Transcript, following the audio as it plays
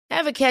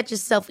Ever catch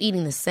yourself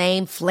eating the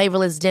same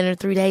flavorless dinner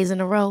 3 days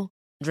in a row?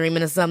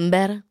 Dreaming of something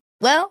better?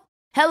 Well,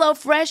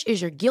 HelloFresh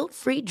is your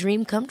guilt-free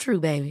dream come true,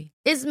 baby.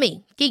 It's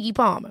me, Keke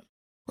Palmer.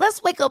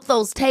 Let's wake up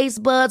those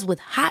taste buds with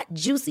hot,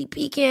 juicy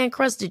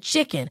pecan-crusted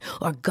chicken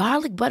or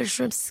garlic butter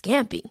shrimp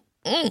scampi.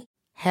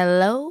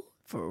 Hello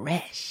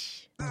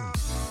Fresh.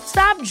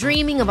 Stop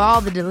dreaming of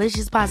all the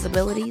delicious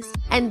possibilities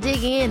and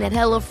dig in at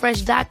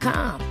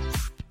HelloFresh.com.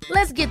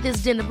 Let's get this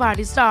dinner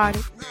party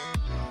started.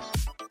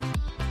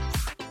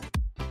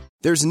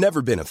 There's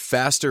never been a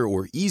faster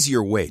or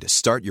easier way to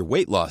start your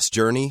weight loss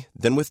journey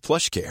than with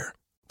PlushCare.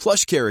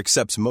 PlushCare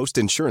accepts most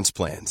insurance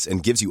plans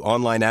and gives you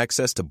online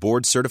access to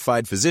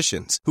board-certified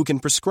physicians who can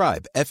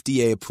prescribe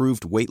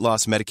FDA-approved weight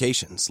loss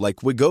medications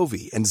like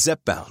Wegovy and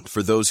Zepbound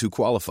for those who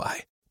qualify.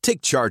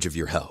 Take charge of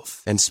your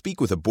health and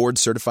speak with a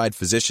board-certified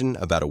physician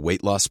about a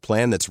weight loss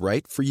plan that's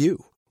right for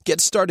you.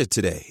 Get started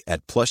today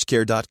at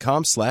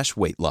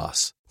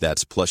plushcare.com/weight-loss.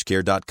 That's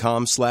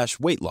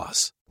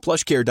plushcare.com/weight-loss.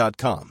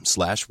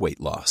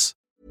 plushcare.com/weight-loss.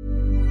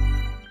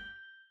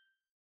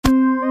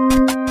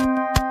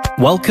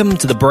 Welcome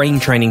to the Brain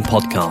Training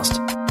Podcast,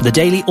 the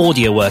daily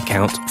audio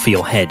workout for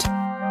your head.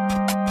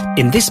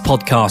 In this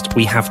podcast,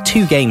 we have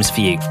 2 games for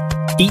you,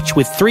 each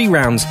with 3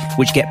 rounds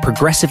which get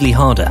progressively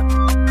harder.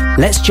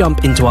 Let's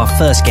jump into our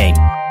first game.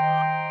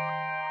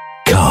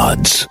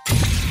 Cards.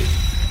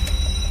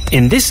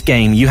 In this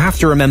game, you have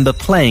to remember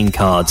playing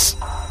cards.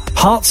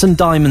 Hearts and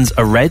diamonds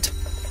are red,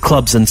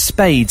 clubs and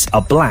spades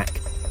are black.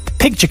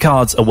 Picture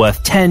cards are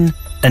worth 10,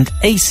 and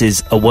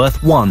aces are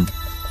worth 1.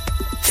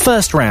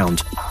 First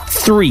round,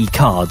 3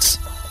 cards.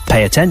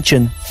 Pay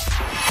attention.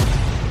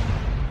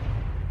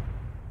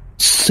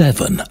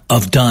 7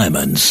 of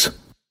diamonds.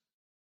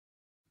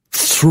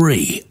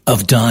 3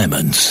 of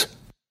diamonds.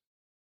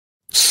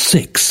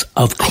 6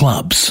 of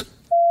clubs.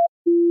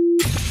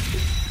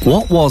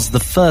 What was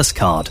the first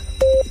card?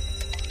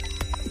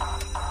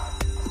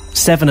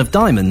 7 of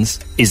diamonds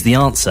is the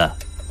answer.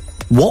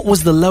 What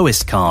was the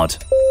lowest card?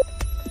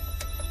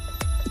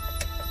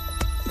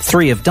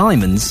 3 of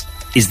diamonds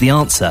is the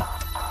answer.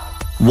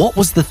 What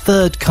was the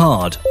third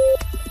card?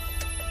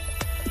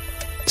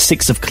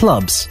 6 of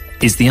clubs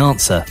is the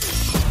answer.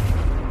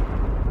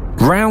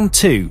 Round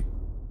 2.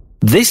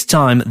 This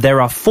time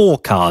there are 4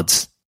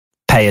 cards.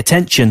 Pay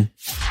attention.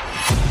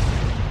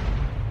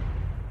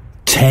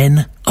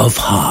 10 of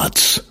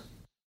hearts.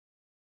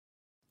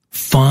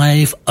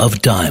 5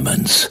 of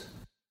diamonds.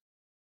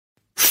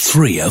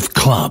 3 of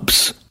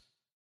clubs.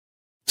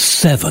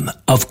 7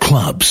 of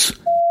clubs.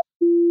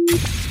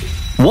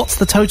 What's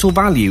the total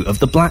value of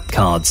the black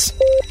cards?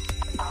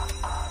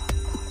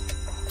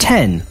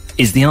 10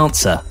 is the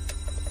answer.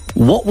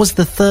 What was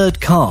the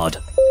third card?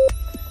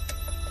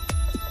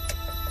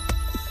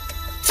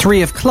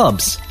 3 of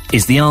clubs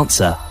is the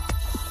answer.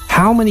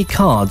 How many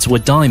cards were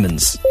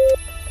diamonds?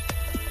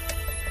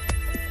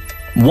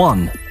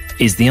 1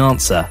 is the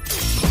answer.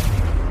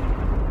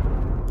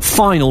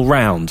 Final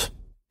round.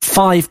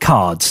 5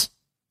 cards.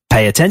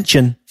 Pay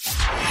attention.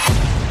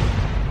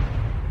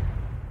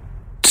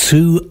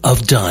 2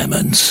 of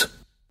diamonds.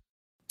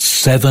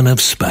 7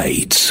 of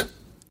spades.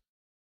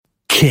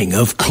 King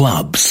of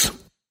clubs.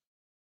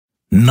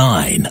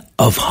 9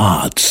 of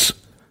hearts.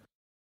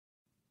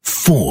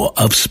 4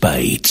 of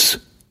spades.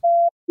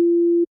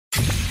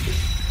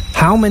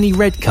 How many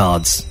red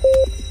cards?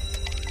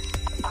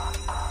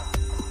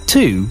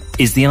 2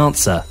 is the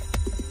answer.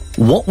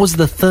 What was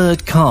the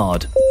third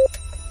card?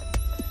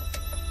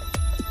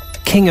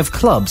 King of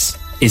clubs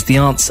is the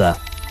answer.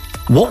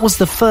 What was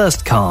the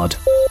first card?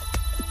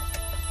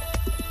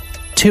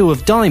 2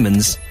 of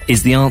diamonds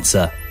is the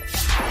answer.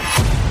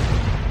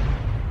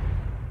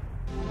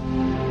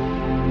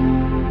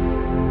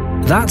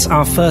 That's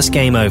our first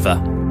game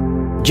over.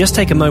 Just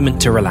take a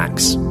moment to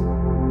relax.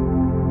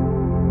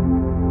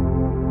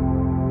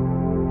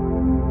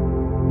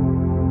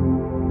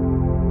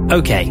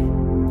 Okay,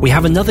 we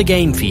have another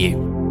game for you.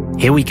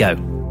 Here we go.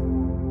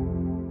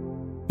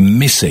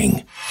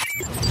 Missing.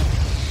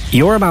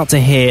 You're about to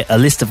hear a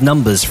list of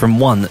numbers from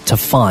 1 to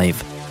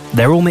 5.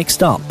 They're all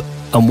mixed up,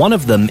 and one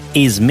of them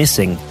is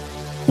missing.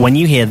 When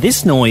you hear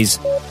this noise,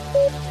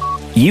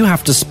 you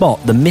have to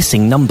spot the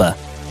missing number.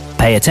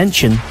 Pay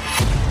attention.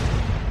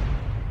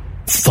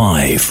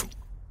 5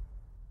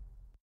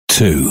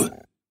 2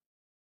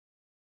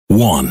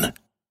 1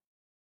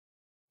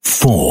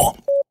 4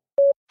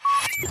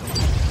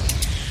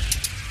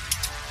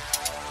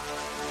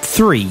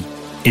 3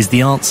 is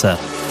the answer.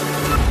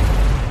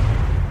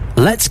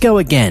 Let's go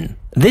again.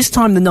 This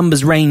time the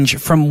numbers range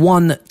from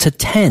 1 to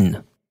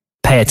 10.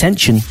 Pay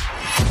attention.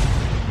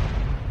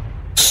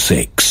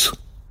 6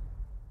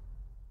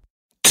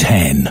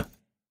 10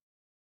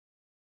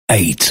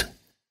 8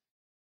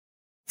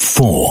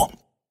 4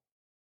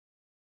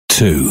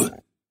 2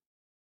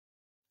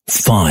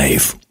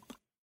 5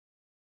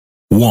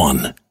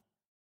 1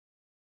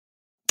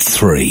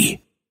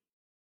 3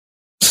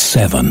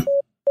 7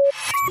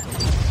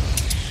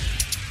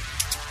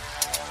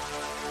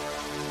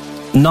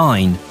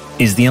 9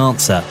 is the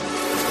answer.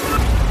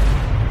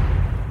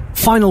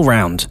 Final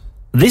round.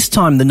 This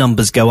time the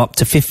numbers go up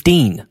to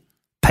 15.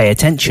 Pay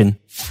attention.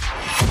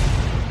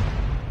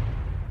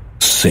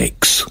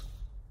 6,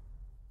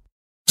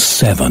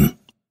 7,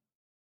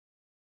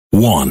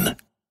 1,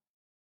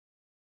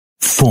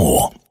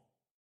 4,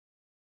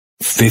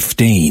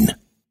 15,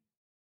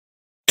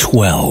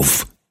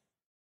 12,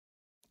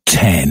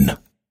 10,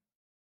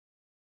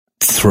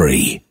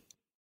 3,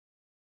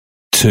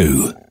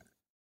 2,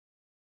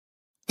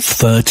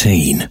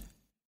 13,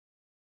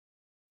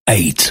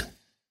 8,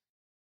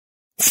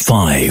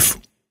 5,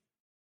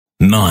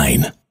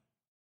 9,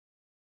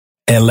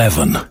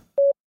 11.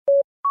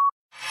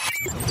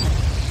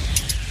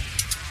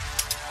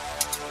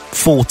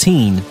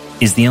 14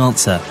 is the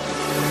answer.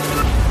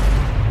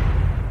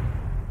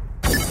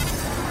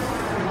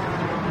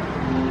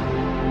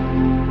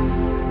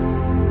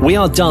 We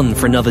are done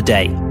for another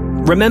day.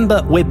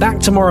 Remember, we're back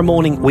tomorrow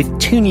morning with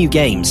 2 new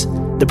games.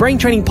 The Brain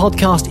Training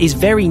Podcast is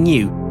very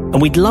new,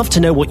 and we'd love to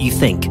know what you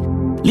think.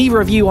 Leave a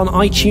review on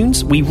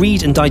iTunes, we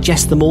read and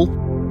digest them all,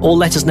 or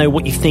let us know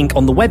what you think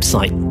on the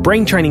website,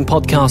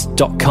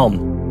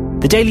 braintrainingpodcast.com.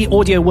 The daily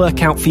audio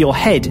workout for your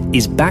head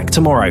is back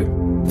tomorrow.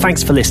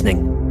 Thanks for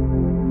listening.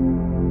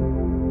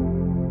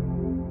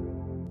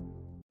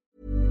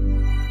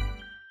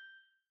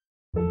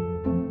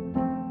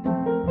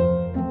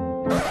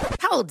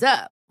 Hold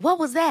up. What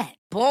was that?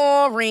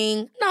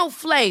 Boring. No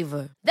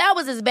flavor. That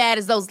was as bad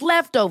as those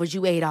leftovers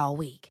you ate all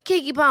week.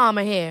 Keke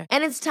Palmer here,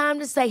 and it's time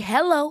to say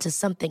hello to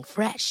something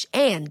fresh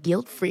and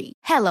guilt-free.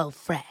 Hello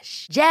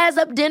Fresh. Jazz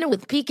up dinner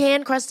with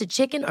pecan-crusted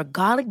chicken or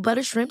garlic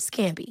butter shrimp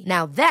scampi.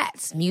 Now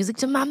that's music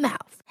to my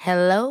mouth.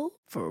 Hello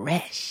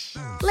Fresh.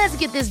 Let's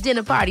get this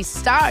dinner party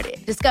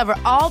started. Discover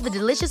all the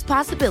delicious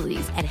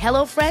possibilities at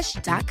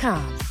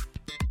hellofresh.com.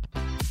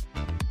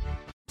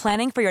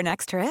 Planning for your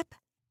next trip?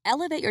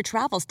 Elevate your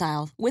travel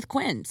style with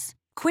Quince.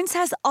 Quince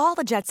has all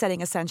the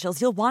jet-setting essentials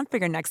you'll want for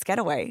your next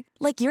getaway,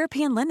 like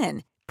European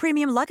linen,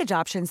 premium luggage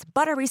options,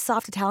 buttery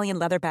soft Italian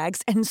leather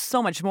bags, and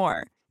so much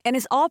more. And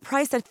is all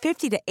priced at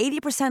 50 to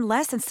 80%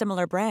 less than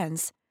similar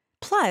brands.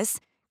 Plus,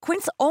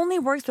 Quince only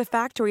works with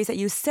factories that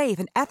use safe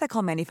and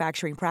ethical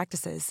manufacturing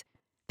practices.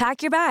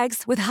 Pack your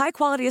bags with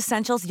high-quality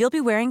essentials you'll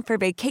be wearing for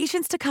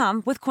vacations to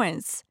come with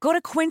Quince. Go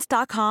to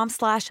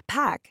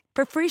quince.com/pack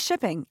for free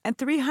shipping and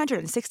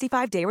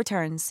 365-day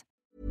returns.